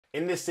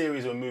In this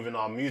series, we're moving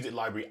our music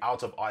library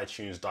out of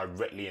iTunes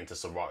directly into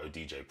Serato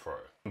DJ Pro.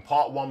 In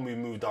part 1, we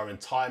moved our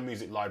entire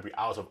music library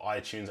out of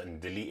iTunes and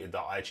deleted the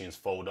iTunes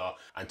folder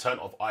and turned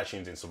off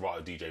iTunes in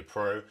Serato DJ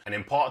Pro. And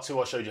in part 2,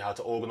 I showed you how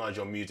to organize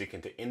your music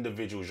into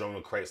individual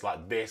genre crates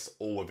like this,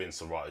 all within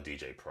Serato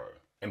DJ Pro.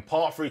 In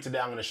part 3 today,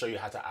 I'm going to show you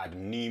how to add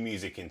new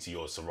music into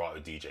your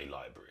Serato DJ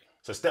library.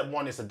 So step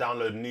 1 is to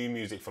download new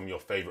music from your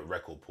favorite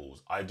record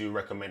pools. I do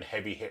recommend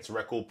Heavy Hits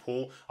Record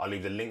Pool. I'll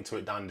leave the link to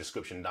it down in the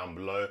description down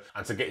below.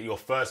 And to get your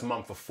first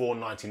month for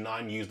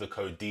 $4.99, use the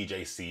code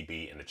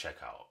DJCB in the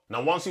checkout.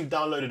 Now, once you've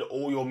downloaded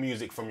all your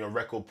music from your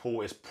record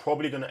pool, it's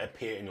probably going to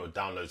appear in your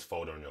downloads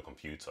folder on your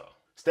computer.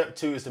 Step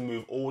 2 is to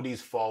move all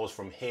these files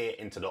from here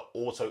into the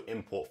auto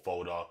import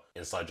folder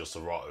inside your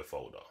Serato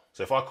folder.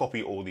 So if I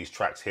copy all these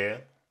tracks here,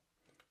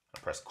 I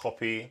press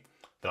copy,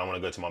 then I'm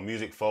going to go to my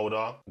music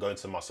folder, go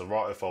into my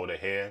Serato folder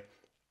here,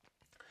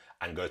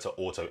 and go to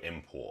auto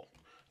import.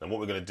 Then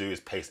what we're going to do is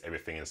paste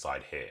everything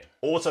inside here.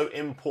 Auto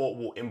import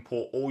will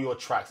import all your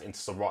tracks into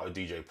Serato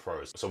DJ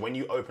Pro. So when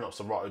you open up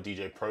Serato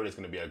DJ Pro, there's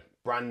going to be a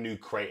brand new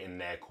crate in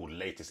there called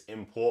latest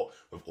import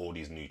with all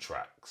these new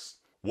tracks.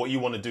 What you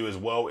want to do as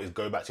well is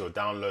go back to your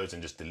downloads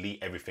and just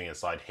delete everything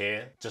inside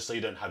here, just so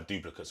you don't have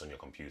duplicates on your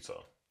computer.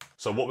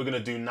 So what we're going to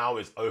do now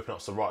is open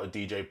up Serato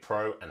DJ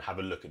Pro and have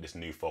a look at this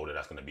new folder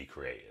that's going to be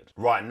created.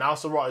 Right, now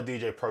Serato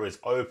DJ Pro is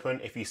open.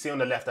 If you see on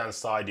the left hand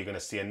side, you're going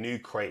to see a new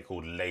crate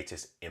called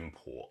latest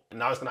import.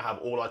 Now it's going to have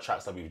all our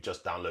tracks that we've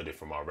just downloaded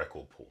from our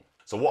record pool.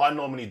 So what I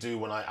normally do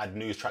when I add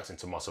new tracks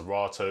into my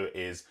Serato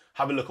is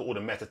have a look at all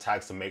the meta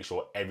tags to make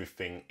sure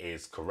everything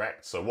is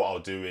correct. So what I'll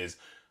do is,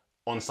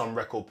 on some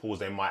record pools,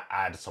 they might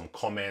add some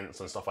comments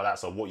and stuff like that.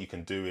 So what you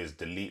can do is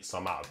delete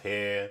some out of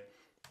here.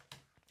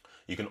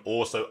 You can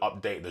also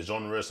update the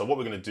genre. So what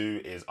we're going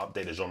to do is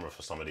update the genre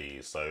for some of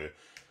these. So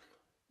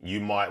you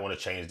might want to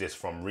change this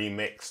from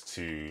remix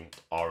to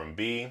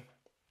R&B.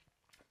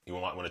 You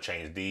might want to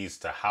change these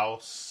to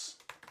house.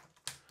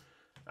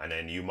 And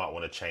then you might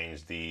want to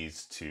change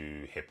these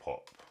to hip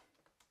hop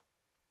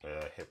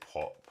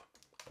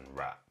and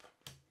rap.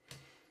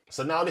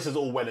 So now this is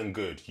all well and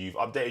good. You've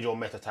updated your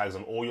meta tags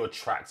and all your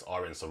tracks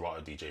are in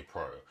Serato DJ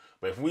Pro.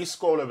 But if we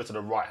scroll over to the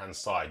right hand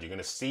side, you're going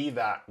to see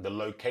that the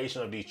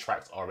location of these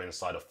tracks are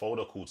inside a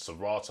folder called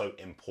Serato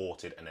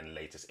Imported and then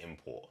Latest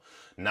Import.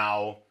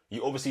 Now,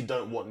 you obviously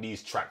don't want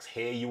these tracks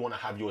here. You want to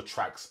have your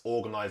tracks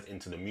organized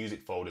into the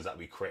music folders that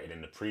we created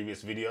in the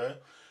previous video.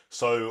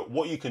 So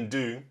what you can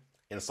do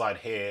inside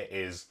here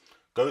is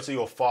go to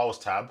your Files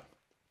tab,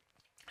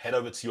 head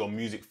over to your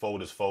Music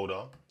Folders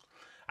folder.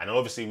 And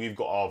obviously we've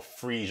got our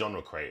 3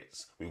 genre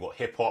crates. We've got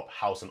hip hop,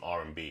 house and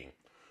R&B.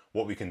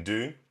 What we can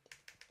do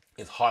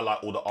is highlight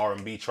all the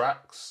R&B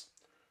tracks,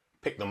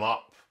 pick them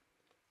up,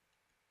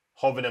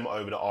 hover them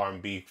over the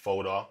R&B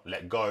folder,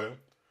 let go,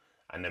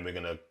 and then we're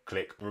going to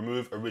click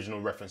remove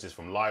original references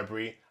from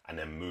library and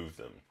then move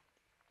them.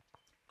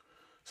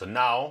 So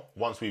now,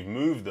 once we've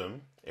moved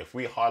them, if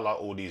we highlight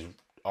all these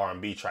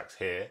R&B tracks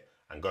here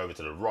and go over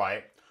to the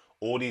right,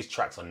 all these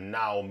tracks are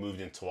now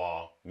moved into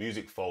our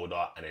music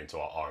folder and into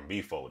our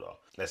R&B folder.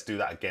 Let's do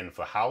that again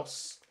for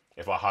house.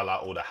 If I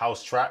highlight all the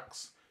house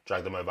tracks,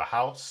 drag them over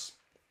house,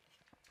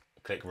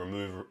 click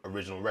remove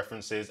original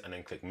references and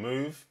then click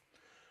move.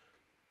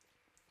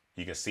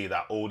 You can see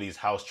that all these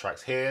house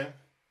tracks here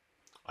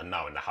are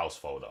now in the house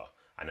folder.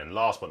 And then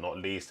last but not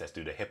least, let's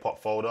do the hip hop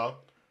folder.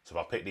 So if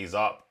I pick these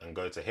up and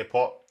go to hip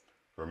hop,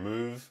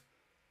 remove,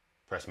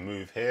 press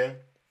move here,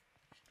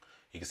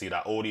 you can see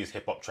that all these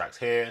hip hop tracks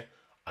here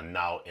are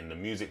now in the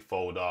music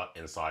folder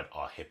inside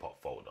our hip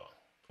hop folder.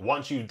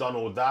 Once you've done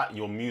all that,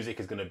 your music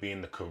is going to be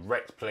in the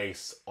correct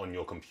place on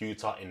your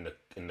computer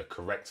in the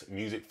correct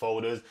music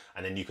folders,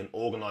 and then you can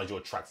organize your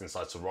tracks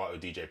inside Serato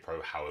DJ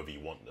Pro however you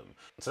want them.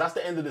 So that's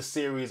the end of the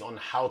series on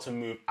how to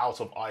move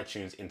out of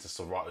iTunes into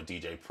Serato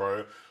DJ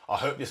Pro. I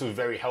hope this was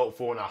very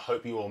helpful and I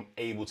hope you are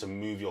able to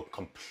move your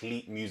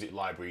complete music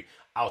library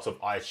out of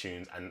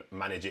iTunes and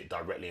manage it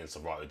directly in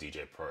Serato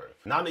DJ Pro.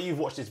 Now that you've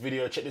watched this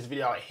video, check this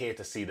video out here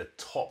to see the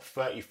top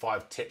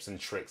 35 tips and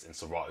tricks in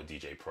Serato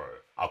DJ Pro.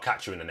 I'll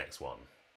catch you in the next one.